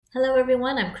Hello,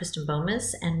 everyone. I'm Kristen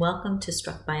Bomas, and welcome to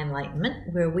Struck by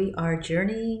Enlightenment, where we are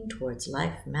journeying towards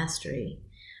life mastery.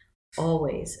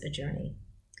 Always a journey,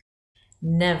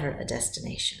 never a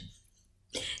destination.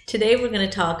 Today, we're going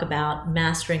to talk about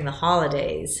mastering the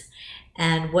holidays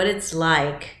and what it's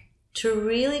like to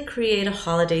really create a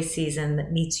holiday season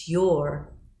that meets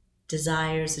your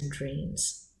desires and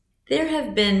dreams. There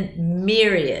have been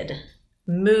myriad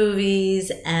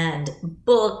movies and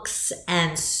books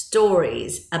and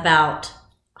stories about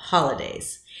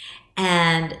holidays,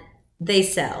 and they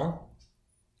sell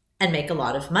and make a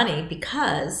lot of money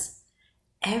because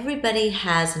everybody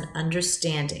has an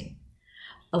understanding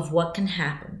of what can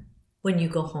happen when you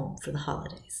go home for the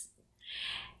holidays.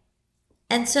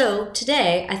 And so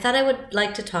today I thought I would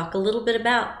like to talk a little bit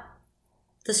about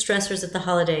the stressors of the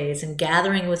holidays and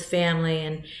gathering with family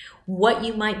and what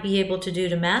you might be able to do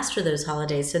to master those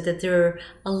holidays so that they're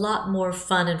a lot more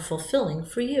fun and fulfilling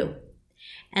for you.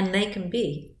 And they can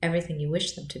be everything you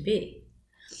wish them to be.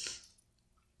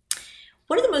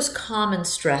 One of the most common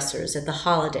stressors at the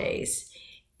holidays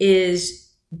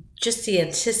is just the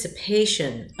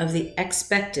anticipation of the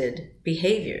expected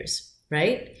behaviors,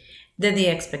 right? Then the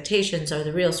expectations are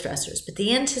the real stressors. But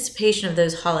the anticipation of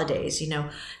those holidays,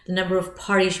 the number of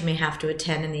parties you may have to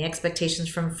attend and the expectations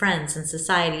from friends and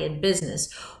society and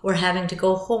business, or having to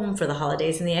go home for the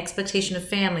holidays and the expectation of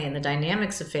family and the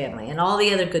dynamics of family and all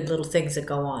the other good little things that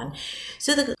go on.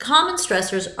 So the common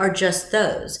stressors are just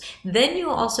those. Then you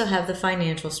also have the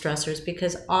financial stressors,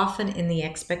 because often in the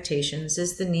expectations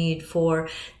is the need for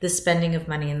the spending of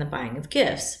money and the buying of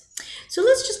gifts. So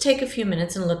let's just take a few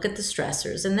minutes and look at the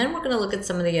stressors, and then we're going to look at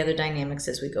some of the other dynamics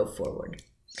as we go forward.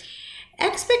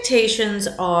 Expectations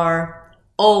are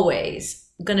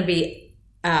always going to be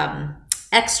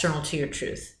external to your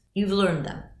truth. You've learned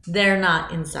them. They're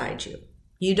not inside you.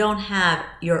 You don't have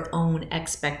your own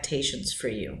expectations for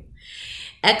you.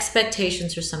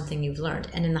 Expectations are something you've learned.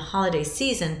 And in the holiday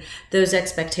season, those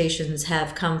expectations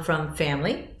have come from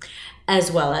family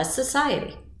as well as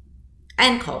society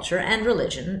and culture and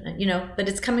religion, but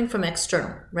it's coming from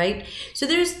external, right? So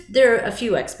there are a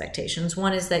few expectations.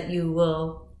 One is that you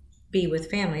will be with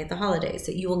family at the holidays,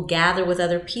 that you will gather with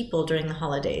other people during the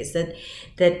holidays, that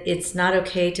it's not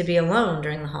okay to be alone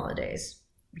during the holidays.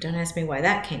 Don't ask me why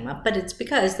that came up, but it's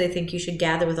because they think you should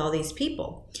gather with all these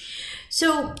people.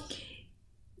 So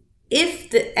if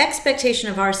the expectation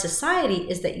of our society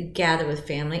is that you gather with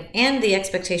family, and the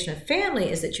expectation of family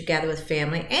is that you gather with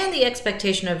family, and the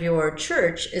expectation of your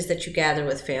church is that you gather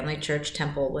with family, church,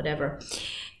 temple, whatever,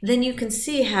 then you can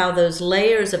see how those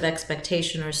layers of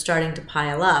expectation are starting to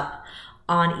pile up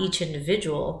on each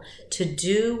individual to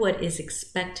do what is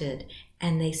expected,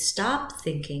 and they stop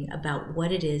thinking about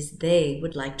what it is they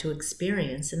would like to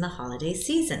experience in the holiday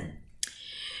season.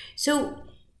 So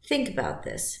think about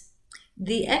this.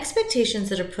 The expectations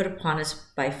that are put upon us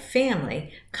by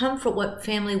family come from what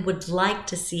family would like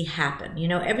to see happen.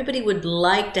 Everybody would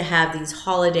like to have these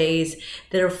holidays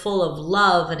that are full of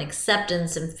love and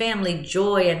acceptance and family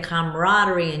joy and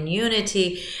camaraderie and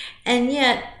unity. And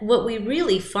yet, what we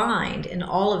really find in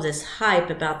all of this hype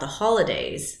about the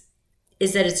holidays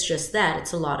is that it's just that.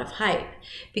 It's a lot of hype.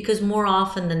 Because more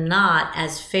often than not,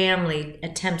 as family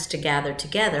attempts to gather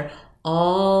together,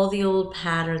 all the old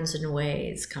patterns and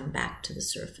ways come back to the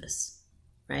surface,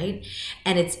 right?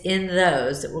 And it's in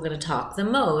those that we're going to talk the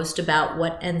most about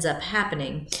what ends up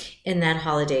happening in that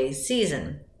holiday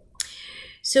season.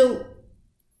 So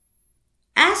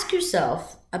ask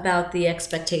yourself about the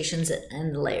expectations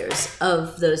and layers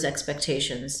of those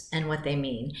expectations and what they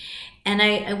mean. And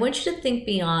I want you to think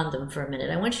beyond them for a minute.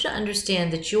 I want you to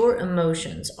understand that your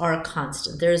emotions are a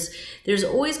constant. There's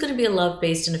always going to be a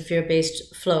love-based and a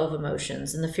fear-based flow of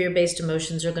emotions. And the fear-based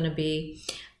emotions are going to be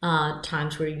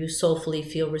times where you soulfully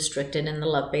feel restricted, and the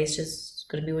love-based is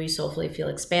going to be where you soulfully feel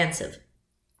expansive.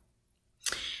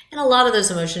 And a lot of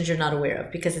those emotions you're not aware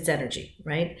of because it's energy,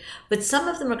 right? But some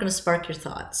of them are going to spark your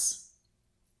thoughts.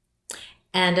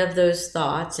 And of those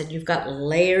thoughts, and you've got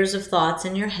layers of thoughts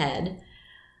in your head,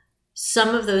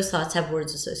 some of those thoughts have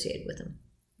words associated with them.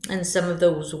 And some of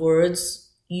those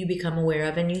words you become aware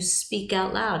of and you speak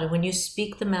out loud. And when you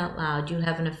speak them out loud, you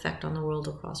have an effect on the world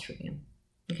across from you.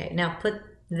 Okay, now put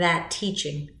that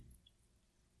teaching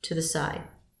to the side.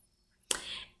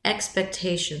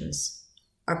 Expectations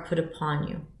are put upon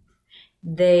you.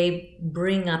 They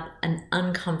bring up an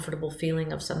uncomfortable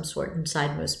feeling of some sort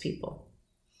inside most people,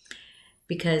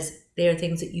 because they are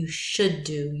things that you should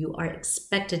do, you are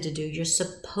expected to do, you're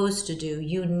supposed to do,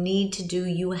 you need to do,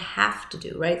 you have to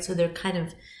do, right? So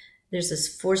there's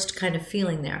this forced kind of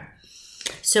feeling there.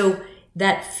 So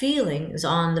that feeling is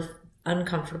on the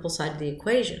uncomfortable side of the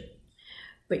equation.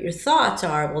 But your thoughts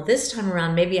are, well, this time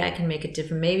around, maybe I can make it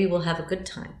different. Maybe we'll have a good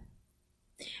time.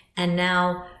 And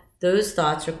now those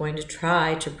thoughts are going to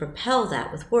try to propel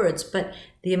that with words, but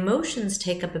the emotions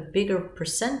take up a bigger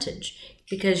percentage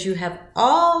because you have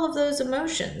all of those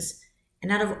emotions.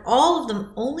 And out of all of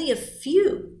them, only a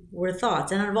few were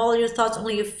thoughts. And out of all of your thoughts,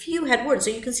 only a few had words.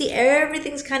 So you can see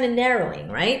everything's kind of narrowing,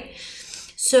 right?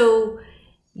 So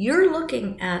you're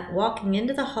looking at walking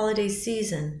into the holiday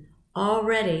season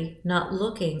already not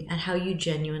looking at how you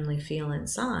genuinely feel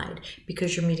inside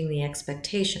because you're meeting the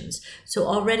expectations. So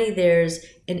already there's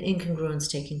an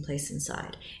incongruence taking place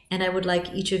inside. And I would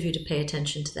like each of you to pay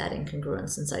attention to that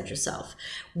incongruence inside yourself.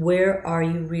 Where are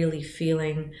you really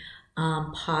feeling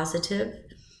positive?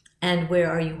 And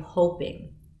where are you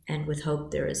hoping? And with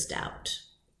hope, there is doubt,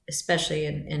 especially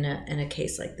in a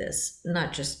case like this,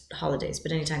 not just holidays,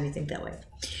 but anytime you think that way.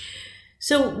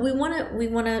 So we want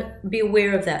to be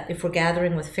aware of that if we're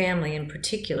gathering with family in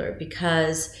particular,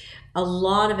 because a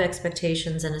lot of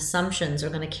expectations and assumptions are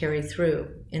going to carry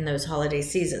through in those holiday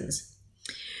seasons.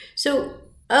 So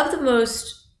of the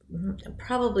most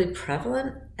probably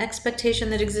prevalent expectation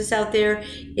that exists out there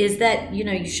is that,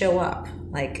 you show up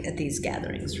like at these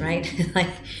gatherings, right?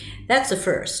 Like that's the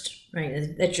first,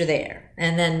 right? That you're there.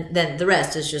 And then the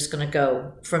rest is just going to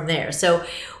go from there. So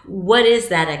what is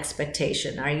that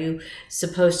expectation? Are you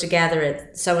supposed to gather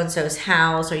at so-and-so's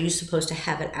house? Are you supposed to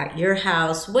have it at your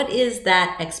house? What is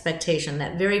that expectation?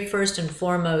 That very first and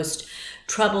foremost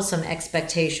troublesome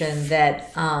expectation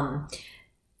that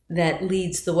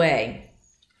leads the way.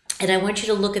 And I want you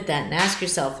to look at that and ask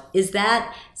yourself, is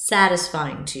that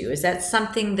satisfying to you? Is that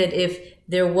something that if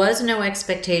there was no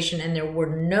expectation and there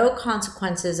were no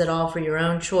consequences at all for your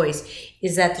own choice,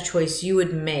 is that the choice you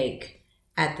would make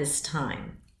at this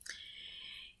time?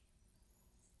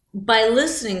 By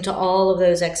listening to all of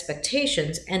those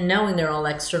expectations and knowing they're all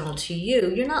external to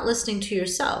you, you're not listening to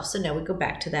yourself. So now we go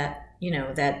back to that,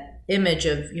 that image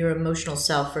of your emotional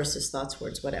self versus thoughts,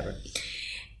 words, whatever.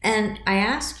 And I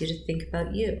ask you to think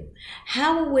about you.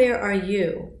 How aware are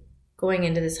you going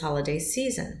into this holiday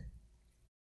season?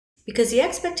 Because the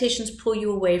expectations pull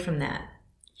you away from that.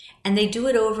 And they do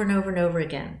it over and over and over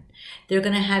again. They're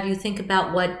going to have you think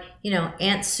about what,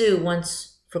 Aunt Sue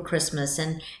wants for Christmas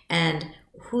and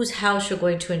whose house you're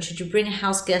going to, and should you bring a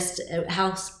house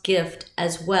gift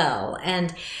as well?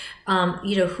 And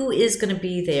who is going to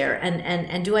be there,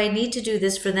 and do I need to do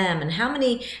this for them, and how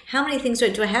many things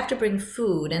do I have to bring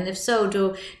food, and if so,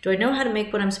 do I know how to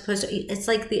make what I'm supposed to eat? It's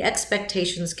like the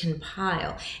expectations can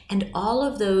pile, and all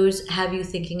of those have you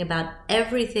thinking about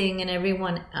everything and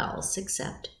everyone else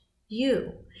except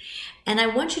you. And I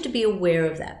want you to be aware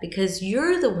of that, because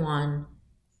you're the one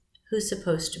who's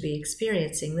supposed to be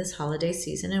experiencing this holiday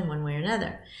season in one way or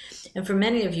another. And for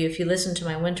many of you, if you listen to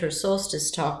my winter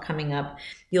solstice talk coming up,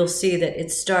 you'll see that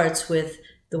it starts with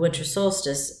the winter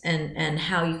solstice and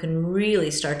how you can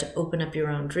really start to open up your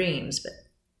own dreams. But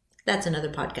that's another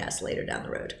podcast later down the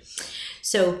road.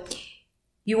 So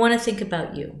you want to think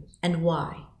about you and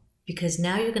why. Because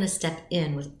now you're going to step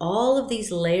in with all of these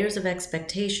layers of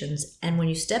expectations. And when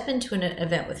you step into an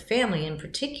event with family in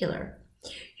particular,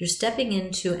 you're stepping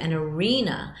into an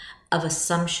arena of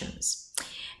assumptions.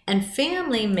 And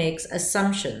family makes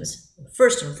assumptions,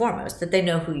 first and foremost, that they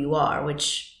know who you are,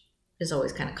 which is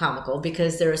always kind of comical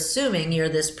because they're assuming you're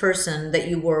this person that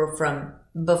you were from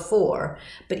before.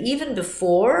 But even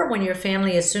before, when your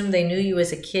family assumed they knew you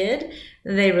as a kid,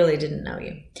 they really didn't know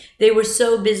you. They were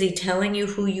so busy telling you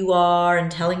who you are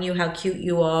and telling you how cute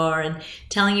you are and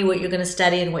telling you what you're going to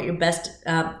study and what your best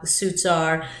suits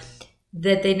are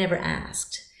that they never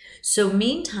asked. So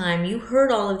meantime, you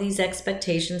heard all of these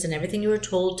expectations and everything you were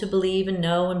told to believe and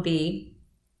know and be.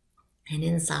 And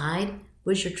inside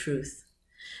was your truth.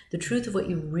 The truth of what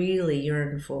you really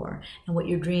yearned for and what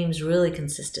your dreams really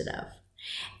consisted of.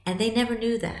 And they never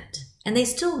knew that. And they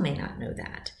still may not know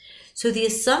that. So the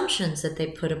assumptions that they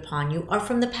put upon you are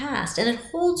from the past, and it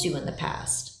holds you in the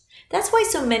past. That's why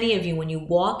so many of you, when you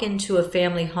walk into a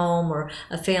family home or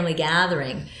a family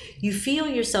gathering, you feel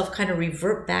yourself kind of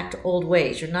revert back to old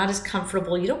ways. You're not as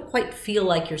comfortable. You don't quite feel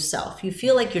like yourself. You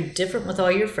feel like you're different with all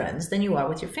your friends than you are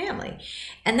with your family.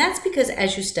 And that's because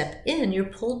as you step in, you're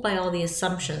pulled by all the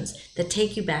assumptions that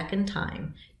take you back in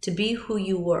time to be who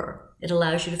you were. It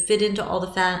allows you to fit into all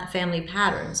the family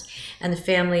patterns and the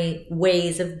family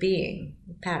ways of being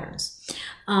patterns.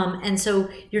 And so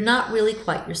you're not really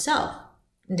quite yourself.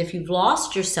 And if you've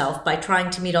lost yourself by trying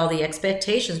to meet all the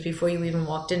expectations before you even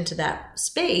walked into that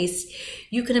space,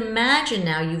 you can imagine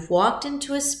now you've walked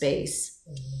into a space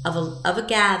of a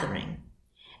gathering,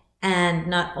 And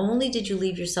not only did you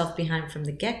leave yourself behind from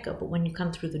the get-go, but when you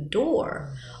come through the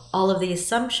door, all of the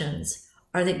assumptions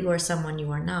are that you are someone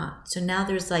you are not. So now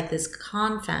there's like this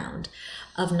confound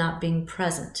of not being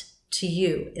present to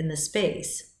you in the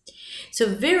space. So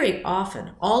very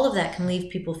often, all of that can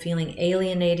leave people feeling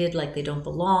alienated, like they don't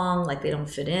belong, like they don't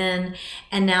fit in.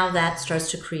 And now that starts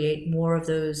to create more of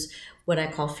those, what I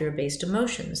call fear-based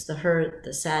emotions, the hurt,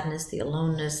 the sadness, the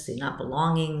aloneness, the not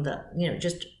belonging,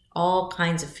 just all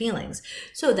kinds of feelings.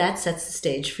 So that sets the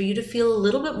stage for you to feel a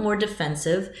little bit more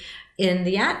defensive in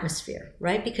the atmosphere,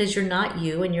 right? Because you're not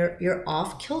you and you're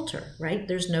off kilter, right?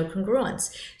 There's no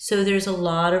congruence. So there's a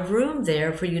lot of room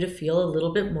there for you to feel a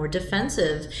little bit more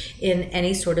defensive in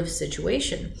any sort of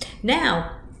situation.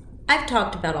 Now, I've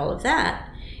talked about all of that,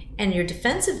 and your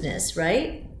defensiveness,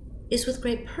 right, is with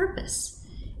great purpose.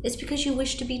 It's because you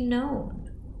wish to be known.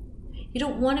 You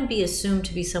don't want to be assumed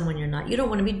to be someone you're not. You don't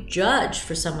want to be judged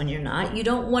for someone you're not. You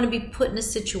don't want to be put in a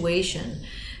situation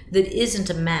that isn't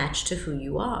a match to who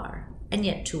you are. And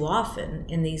yet too often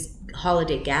in these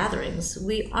holiday gatherings,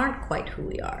 we aren't quite who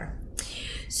we are.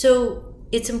 So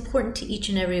it's important to each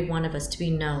and every one of us to be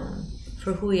known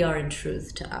for who we are in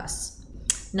truth to us.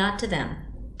 Not to them,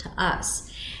 to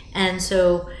us. And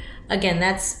so, again,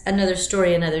 that's another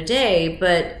story another day,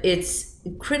 but it's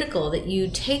critical that you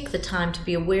take the time to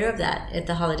be aware of that at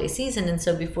the holiday season. And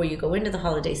so before you go into the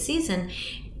holiday season,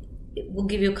 we'll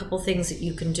give you a couple things that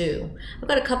you can do. I've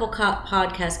got a couple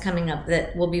podcasts coming up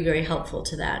that will be very helpful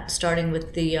to that, starting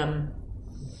with the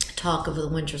talk of the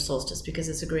winter solstice, because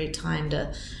it's a great time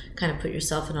to kind of put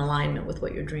yourself in alignment with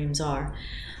what your dreams are.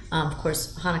 Of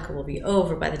course, Hanukkah will be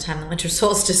over by the time the winter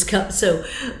solstice comes, so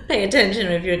pay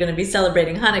attention if you're going to be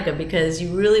celebrating Hanukkah, because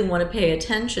you really want to pay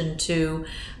attention to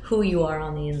who you are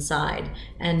on the inside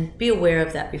and be aware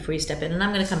of that before you step in. And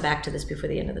I'm going to come back to this before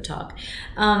the end of the talk.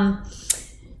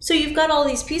 So you've got all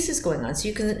these pieces going on. So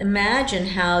you can imagine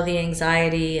how the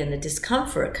anxiety and the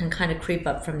discomfort can kind of creep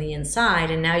up from the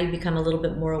inside. And now you become a little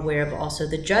bit more aware of also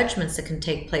the judgments that can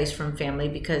take place from family,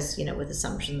 because, with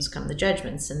assumptions come the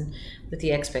judgments, and with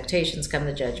the expectations come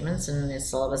the judgments. And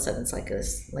it's all of a sudden, it's like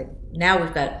this, like now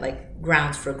we've got like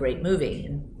grounds for a great movie,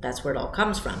 and that's where it all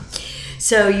comes from.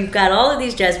 So you've got all of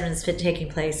these judgments taking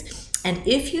place. And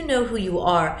if you know who you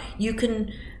are, you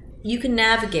can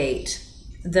navigate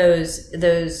those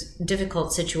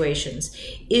difficult situations.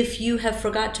 If you have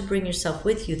forgot to bring yourself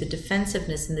with you, the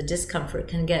defensiveness and the discomfort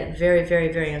can get very,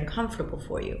 very, very uncomfortable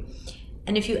for you.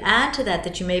 And if you add to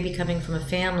that you may be coming from a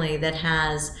family that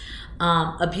has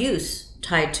abuse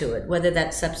tied to it, whether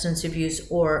that's substance abuse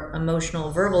or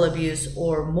emotional, verbal abuse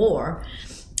or more,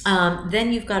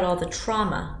 then you've got all the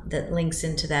trauma that links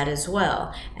into that as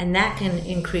well. And that can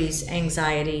increase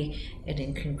anxiety, it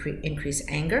can increase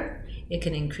anger, it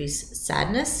can increase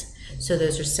sadness. So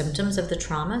those are symptoms of the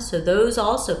trauma. So those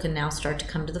also can now start to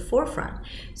come to the forefront.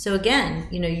 So again,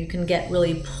 you can get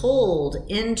really pulled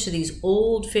into these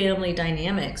old family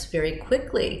dynamics very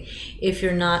quickly if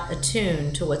you're not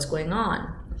attuned to what's going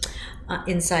on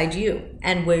inside you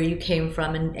and where you came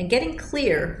from, and getting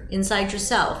clear inside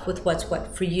yourself with what's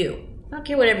what for you. I don't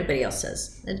care what everybody else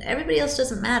says. And everybody else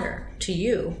doesn't matter to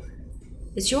you.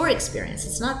 It's your experience.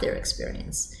 It's not their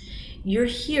experience. You're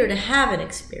here to have an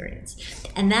experience,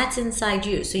 and that's inside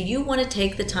you. So you want to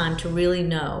take the time to really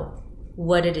know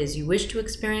what it is you wish to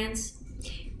experience,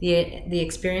 the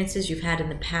experiences you've had in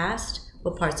the past,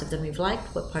 what parts of them you've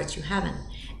liked, what parts you haven't,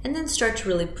 and then start to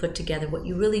really put together what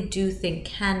you really do think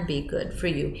can be good for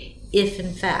you, if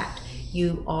in fact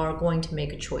you are going to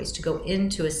make a choice to go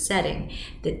into a setting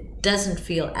that doesn't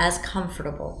feel as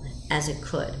comfortable as it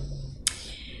could.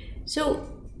 So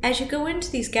as you go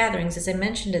into these gatherings, as I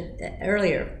mentioned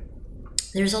earlier,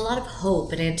 there's a lot of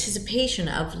hope and anticipation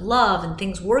of love and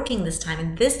things working this time.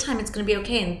 And this time it's going to be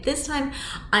okay. And this time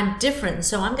I'm different. And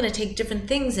so I'm going to take different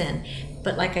things in.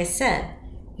 But like I said,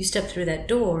 you step through that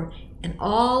door and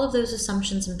all of those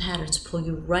assumptions and patterns pull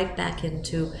you right back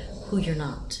into who you're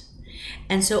not.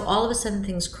 And so all of a sudden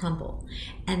things crumble.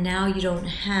 And now you don't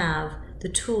have the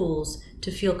tools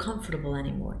to feel comfortable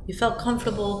anymore. You felt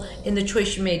comfortable in the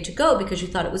choice you made to go because you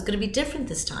thought it was going to be different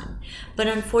this time. But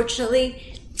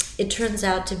unfortunately, it turns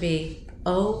out to be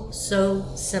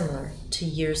so similar to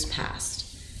years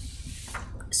past.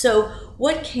 So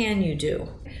what can you do?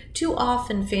 Too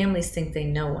often families think they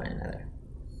know one another,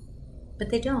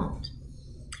 but they don't.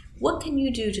 What can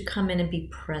you do to come in and be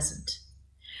present?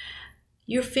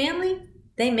 Your family,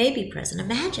 they may be present.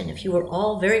 Imagine if you were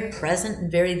all very present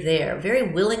and very there,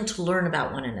 very willing to learn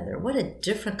about one another. What a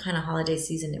different kind of holiday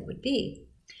season it would be.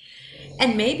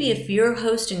 And maybe if you're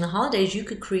hosting the holidays, you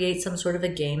could create some sort of a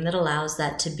game that allows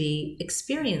that to be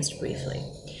experienced briefly.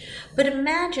 But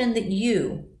imagine that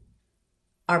you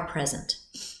are present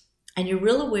and you're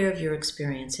real aware of your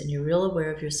experience and you're real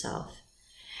aware of yourself.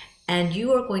 And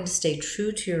you are going to stay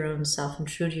true to your own self and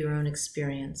true to your own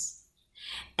experience.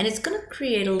 And it's going to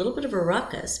create a little bit of a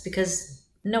ruckus because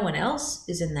no one else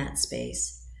is in that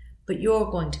space, but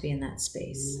you're going to be in that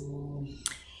space.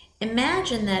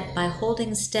 Imagine that by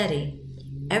holding steady,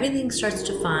 everything starts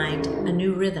to find a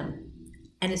new rhythm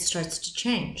and it starts to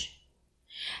change.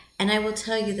 And I will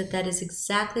tell you that that is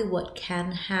exactly what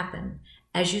can happen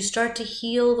as you start to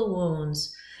heal the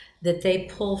wounds that they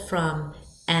pull from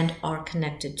and are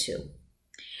connected to.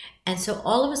 And so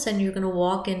all of a sudden you're going to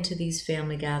walk into these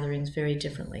family gatherings very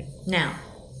differently. Now,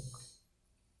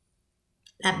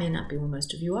 that may not be where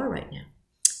most of you are right now.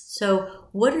 So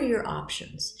what are your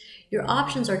options? Your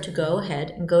options are to go ahead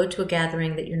and go to a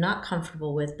gathering that you're not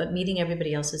comfortable with, but meeting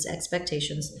everybody else's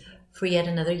expectations for yet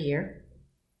another year,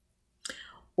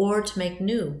 or to make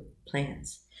new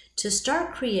plans, to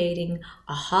start creating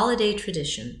a holiday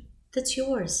tradition that's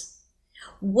yours.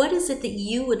 What is it that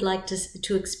you would like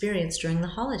to experience during the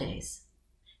holidays?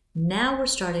 Now we're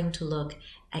starting to look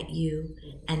at you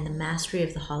and the mastery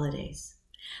of the holidays.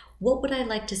 What would I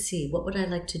like to see? What would I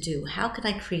like to do? How could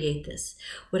I create this?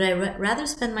 Would I rather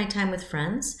spend my time with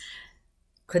friends?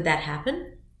 Could that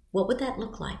happen? What would that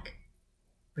look like?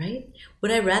 Right? Would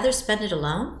I rather spend it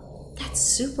alone? That's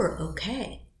super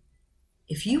okay.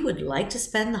 If you would like to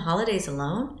spend the holidays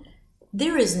alone,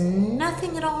 there is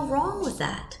nothing at all wrong with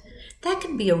that. That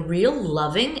can be a real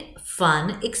loving,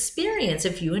 fun experience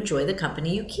if you enjoy the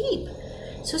company you keep.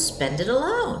 So spend it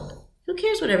alone. Who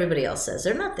cares what everybody else says?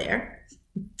 They're not there.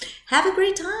 Have a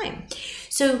great time.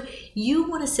 So you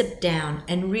want to sit down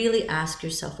and really ask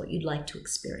yourself what you'd like to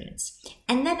experience.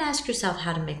 And then ask yourself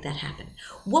how to make that happen.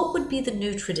 What would be the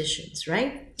new traditions,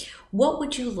 right? What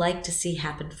would you like to see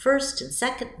happen first and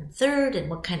second and third? And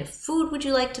what kind of food would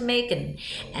you like to make?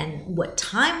 And what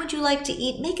time would you like to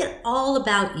eat? Make it all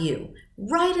about you.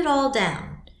 Write it all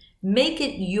down. Make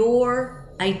it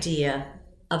your idea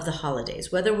of the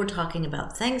holidays, whether we're talking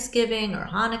about Thanksgiving or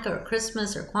Hanukkah or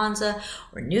Christmas or Kwanzaa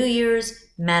or New Year's,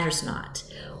 matters not.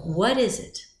 What is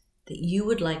it that you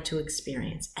would like to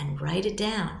experience? And write it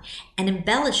down and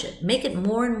embellish it. Make it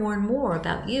more and more and more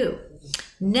about you.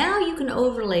 Now you can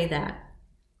overlay that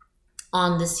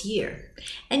on this year.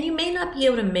 And you may not be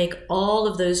able to make all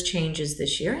of those changes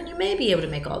this year, and you may be able to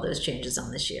make all those changes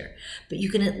on this year, but you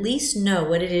can at least know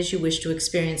what it is you wish to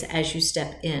experience as you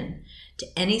step in to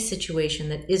any situation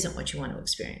that isn't what you want to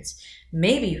experience.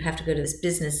 Maybe you have to go to this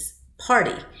business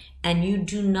party and you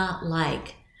do not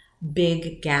like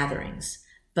big gatherings,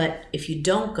 but if you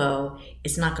don't go,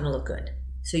 it's not going to look good.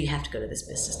 So you have to go to this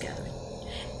business gathering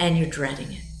and you're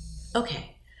dreading it.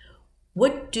 Okay,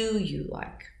 what do you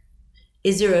like?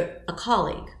 Is there a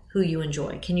colleague who you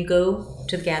enjoy? Can you go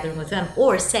to the gathering with them?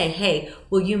 Or say, hey,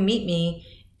 will you meet me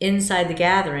inside the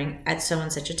gathering at so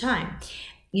and such a time?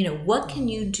 You know, what can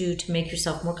you do to make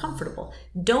yourself more comfortable?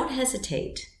 Don't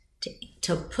hesitate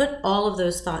to put all of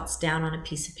those thoughts down on a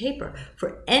piece of paper.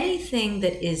 For anything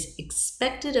that is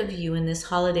expected of you in this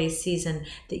holiday season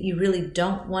that you really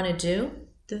don't want to do,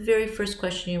 the very first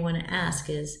question you want to ask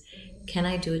is, can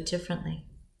I do it differently?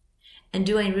 And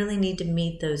do I really need to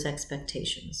meet those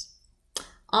expectations?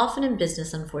 Often in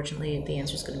business, unfortunately, the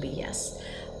answer is going to be yes.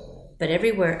 But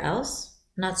everywhere else,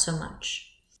 not so much.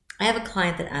 I have a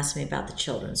client that asked me about the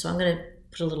children, so I'm going to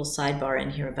put a little sidebar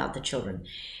in here about the children.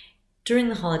 During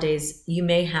the holidays, you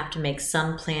may have to make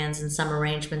some plans and some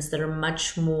arrangements that are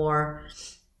much more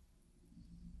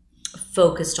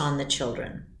focused on the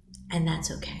children. And that's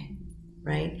okay,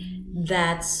 right?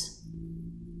 That's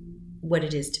what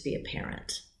it is to be a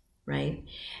parent, right?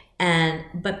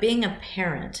 But being a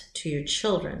parent to your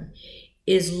children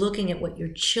is looking at what your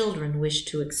children wish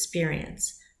to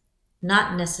experience,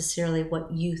 not necessarily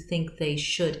what you think they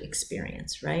should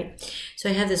experience, right? So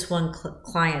I have this one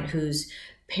client whose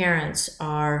parents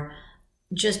are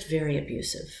just very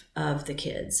abusive of the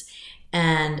kids.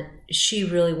 And she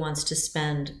really wants to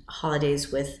spend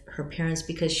holidays with her parents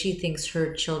because she thinks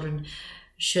her children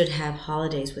should have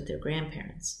holidays with their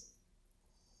grandparents.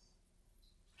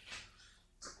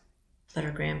 But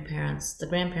the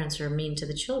grandparents are mean to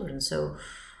the children, so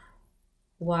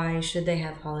why should they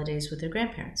have holidays with their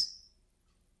grandparents?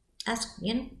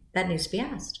 That needs to be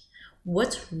asked.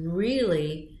 What's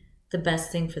really the best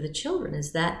thing for the children?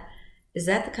 Is that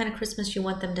the kind of Christmas you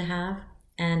want them to have?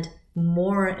 And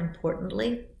more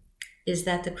importantly, is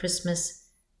that the Christmas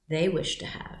they wish to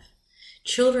have?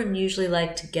 Children usually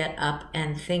like to get up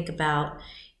and think about,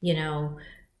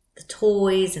 the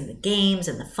toys and the games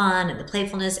and the fun and the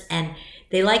playfulness, and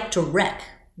they like to wreck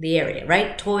the area,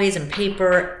 right? Toys and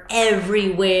paper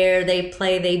everywhere. They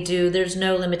play, they do. There's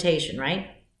no limitation, right?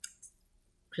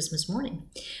 Christmas morning.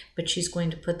 But she's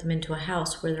going to put them into a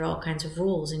house where there are all kinds of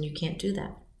rules and you can't do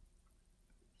that.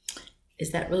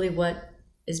 Is that really what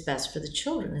is best for the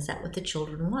children? Is that what the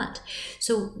children want?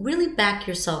 So really back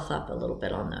yourself up a little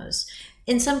bit on those.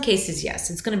 In some cases,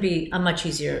 yes, it's going to be a much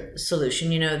easier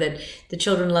solution. You know, that the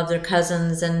children love their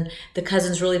cousins and the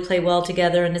cousins really play well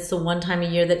together, and it's the one time a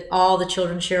year that all the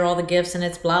children share all the gifts and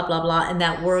it's blah, blah, blah, and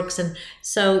that works. And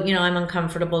so, you know, I'm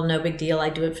uncomfortable, no big deal. I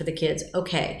do it for the kids.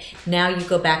 Okay, now you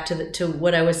go back to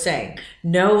what I was saying.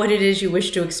 Know what it is you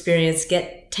wish to experience.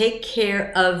 Take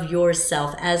care of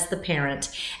yourself as the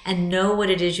parent and know what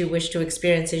it is you wish to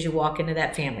experience as you walk into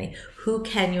that family. Who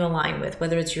can you align with,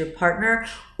 whether it's your partner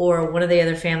or one of the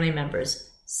other family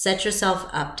members? Set yourself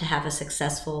up to have a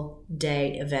successful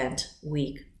day, event,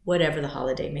 week, whatever the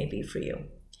holiday may be for you.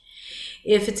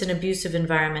 If it's an abusive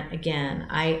environment, again,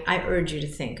 I urge you to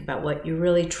think about what you're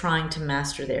really trying to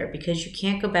master there, because you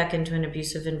can't go back into an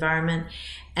abusive environment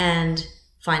and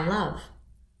find love.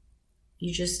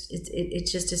 It just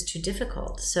is too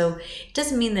difficult. So it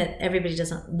doesn't mean that everybody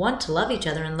doesn't want to love each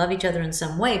other and love each other in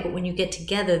some way, but when you get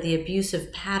together, the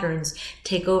abusive patterns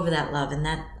take over that love, and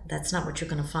that's not what you're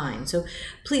going to find. So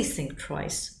please think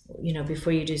twice, you know,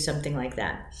 before you do something like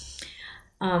that.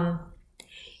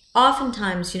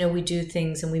 Oftentimes, you know, we do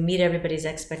things and we meet everybody's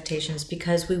expectations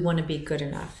because we want to be good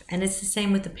enough. And it's the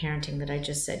same with the parenting that I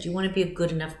just said. You want to be a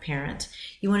good enough parent.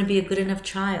 You want to be a good enough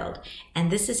child. And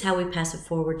this is how we pass it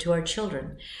forward to our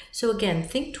children. So again,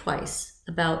 think twice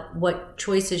about what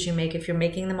choices you make if you're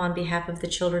making them on behalf of the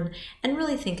children, and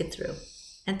really think it through.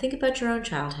 And think about your own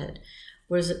childhood.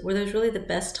 Were those really the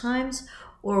best times,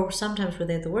 or sometimes were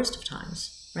they the worst of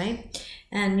times? Right?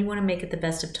 And you want to make it the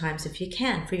best of times if you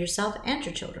can, for yourself and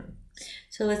your children.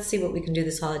 So let's see what we can do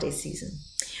this holiday season.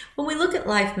 When we look at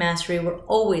life mastery, we're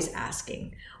always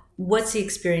asking, what's the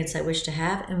experience I wish to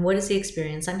have, and what is the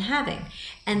experience I'm having?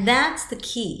 And that's the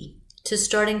key to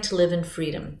starting to live in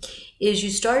freedom, is you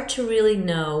start to really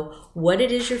know what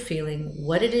it is you're feeling,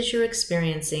 what it is you're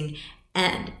experiencing,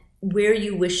 and where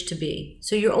you wish to be.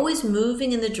 So you're always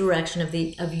moving in the direction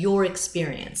of your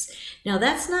experience. Now,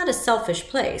 that's not a selfish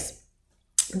place,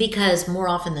 because more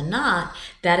often than not,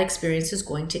 that experience is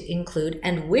going to include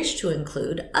and wish to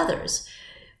include others.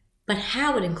 But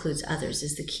how it includes others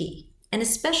is the key. And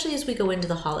especially as we go into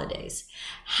the holidays,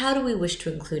 how do we wish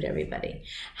to include everybody?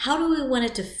 How do we want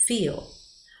it to feel?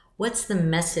 What's the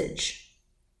message?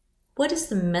 What is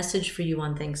the message for you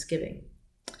on Thanksgiving?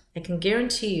 I can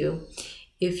guarantee you,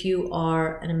 if you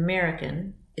are an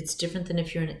American, it's different than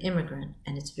if you're an immigrant,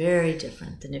 and it's very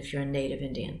different than if you're a native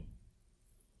Indian.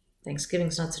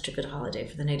 Thanksgiving's not such a good holiday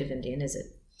for the native Indian, is it?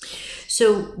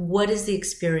 So what is the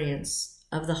experience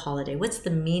of the holiday? What's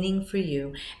the meaning for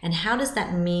you? And how does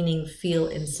that meaning feel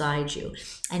inside you?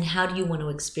 And how do you want to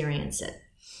experience it?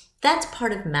 That's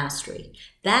part of mastery.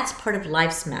 That's part of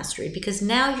life's mastery, because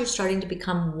now you're starting to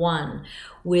become one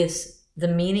with the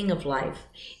meaning of life,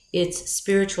 its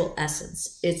spiritual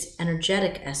essence, its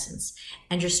energetic essence,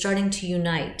 and you're starting to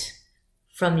unite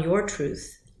from your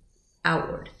truth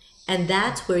outward. And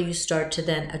that's where you start to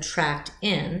then attract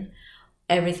in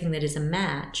everything that is a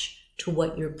match to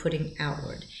what you're putting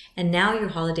outward. And now your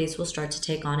holidays will start to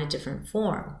take on a different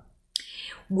form.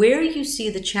 Where you see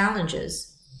the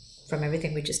challenges, from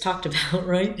everything we just talked about,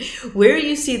 right? Where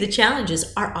you see the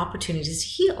challenges are opportunities to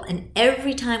heal. And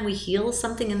every time we heal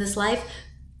something in this life,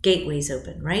 gateways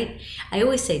open, right? I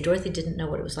always say Dorothy didn't know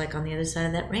what it was like on the other side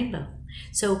of that rainbow.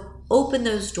 So open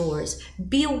those doors.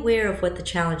 Be aware of what the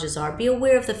challenges are. Be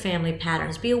aware of the family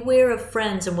patterns. Be aware of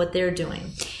friends and what they're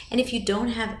doing. And if you don't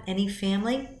have any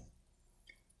family,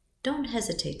 don't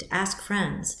hesitate to ask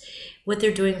friends what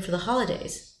they're doing for the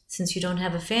holidays. Since you don't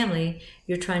have a family,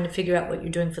 you're trying to figure out what you're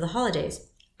doing for the holidays.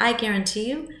 I guarantee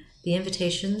you, the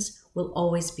invitations will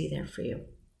always be there for you.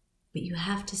 But you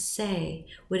have to say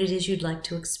what it is you'd like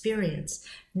to experience.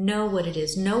 Know what it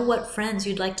is. Know what friends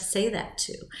you'd like to say that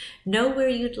to. Know where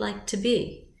you'd like to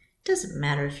be. It doesn't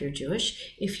matter if you're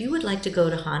Jewish. If you would like to go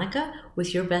to Hanukkah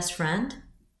with your best friend,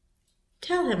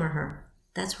 tell him or her.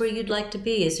 That's where you'd like to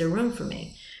be. Is there room for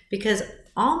me? Because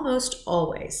almost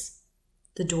always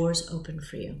the doors open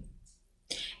for you.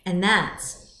 And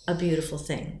that's a beautiful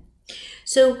thing.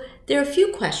 So there are a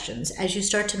few questions as you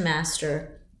start to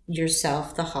master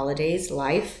yourself, the holidays,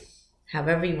 life,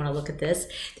 however you want to look at this.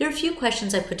 There are a few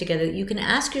questions I put together that you can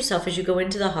ask yourself as you go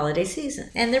into the holiday season.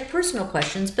 And they're personal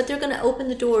questions, but they're going to open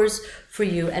the doors for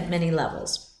you at many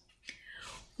levels.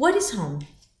 What is home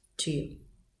to you?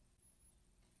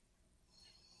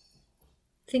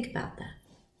 Think about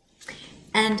that.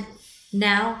 And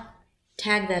Now,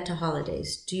 tag that to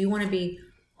holidays. Do you want to be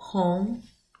home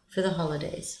for the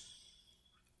holidays?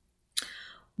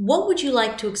 What would you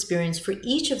like to experience for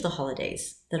each of the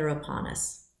holidays that are upon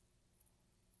us?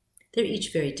 They're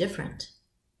each very different,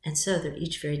 and so they're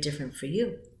each very different for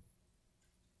you.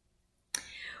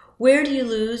 Where do you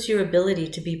lose your ability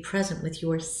to be present with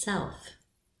yourself?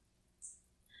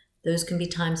 Those can be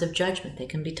times of judgment. They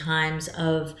can be times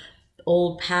of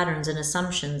old patterns and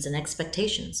assumptions and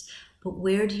expectations. But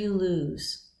where do you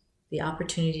lose the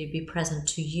opportunity to be present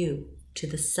to you, to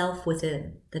the self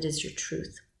within that is your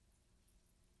truth?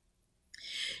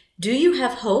 Do you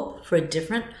have hope for a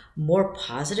different, more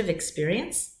positive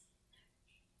experience?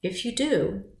 If you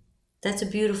do, that's a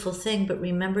beautiful thing, but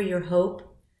remember your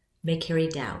hope may carry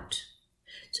doubt.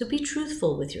 So be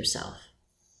truthful with yourself.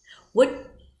 What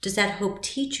does that hope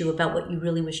teach you about what you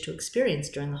really wish to experience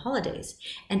during the holidays?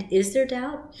 And is there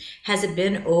doubt? Has it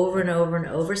been over and over and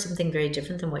over something very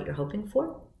different than what you're hoping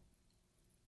for?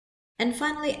 And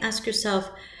finally, ask yourself,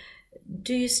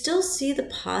 do you still see the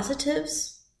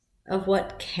positives of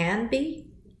what can be,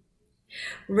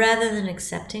 rather than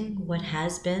accepting what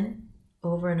has been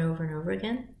over and over and over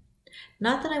again?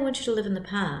 Not that I want you to live in the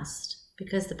past,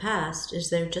 because the past is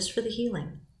there just for the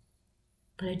healing.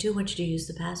 But I do want you to use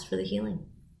the past for the healing,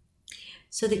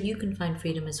 so that you can find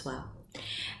freedom as well.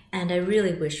 And I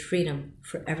really wish freedom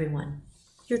for everyone.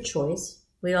 Your choice.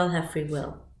 We all have free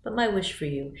will. But my wish for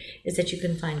you is that you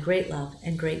can find great love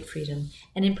and great freedom,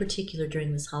 and in particular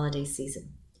during this holiday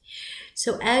season.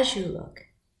 So as you look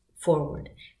forward,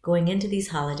 going into these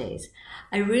holidays,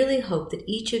 I really hope that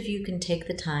each of you can take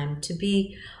the time to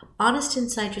be honest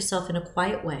inside yourself in a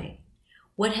quiet way.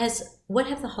 What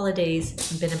have the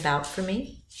holidays been about for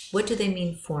me? What do they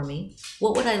mean for me?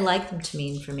 What would I like them to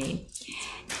mean for me?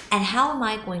 And how am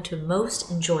I going to most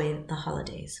enjoy the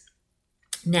holidays?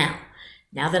 Now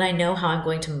that I know how I'm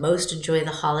going to most enjoy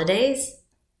the holidays,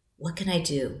 what can I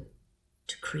do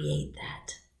to create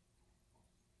that?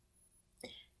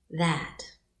 That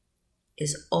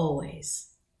is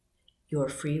always your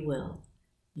free will,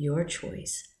 your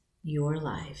choice, your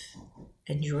life,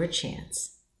 and your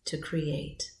chance to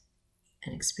create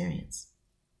an experience.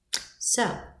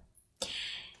 So,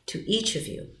 to each of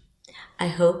you, I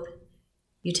hope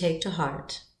you take to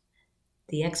heart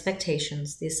the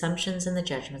expectations, the assumptions, and the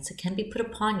judgments that can be put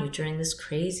upon you during this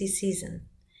crazy season.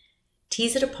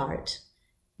 Tease it apart.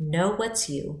 Know what's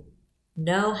you.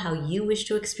 Know how you wish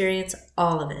to experience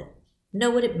all of it. Know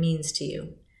what it means to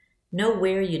you. Know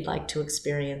where you'd like to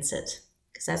experience it,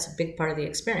 because that's a big part of the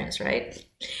experience, right?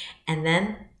 And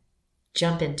then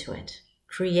jump into it.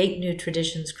 Create new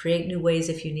traditions, create new ways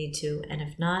if you need to, and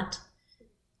if not,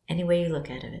 any way you look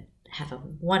at it, have a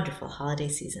wonderful holiday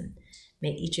season. May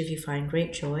each of you find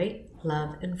great joy,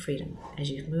 love, and freedom as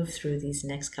you move through these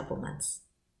next couple months.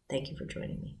 Thank you for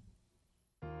joining me.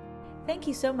 Thank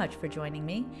you so much for joining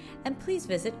me, and please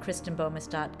visit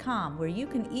KristenBomas.com, where you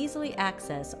can easily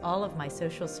access all of my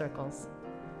social circles.